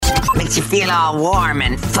makes you feel all warm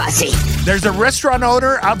and fuzzy. There's a restaurant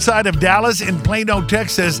owner outside of Dallas in Plano,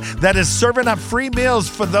 Texas, that is serving up free meals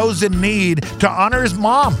for those in need to honor his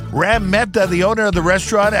mom. Ram Mehta, the owner of the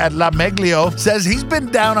restaurant at La Meglio, says he's been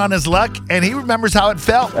down on his luck and he remembers how it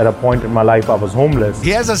felt. At a point in my life, I was homeless. He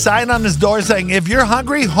has a sign on his door saying, if you're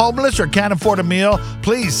hungry, homeless, or can't afford a meal,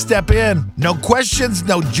 please step in. No questions,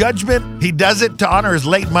 no judgment. He does it to honor his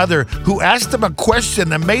late mother, who asked him a question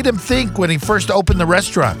that made him think when he first opened the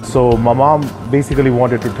restaurant. So my mom basically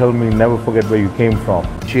wanted to tell me, never forget where you came from.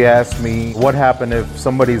 She asked me, what happened if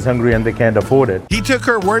somebody's hungry and they can't afford it? He took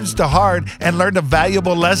her words to heart and learned a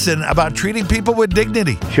valuable lesson about treating people with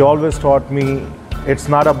dignity. She always taught me, it's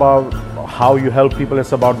not about how you help people,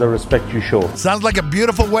 it's about the respect you show. Sounds like a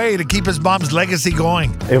beautiful way to keep his mom's legacy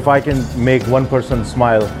going. If I can make one person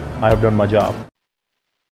smile, I have done my job.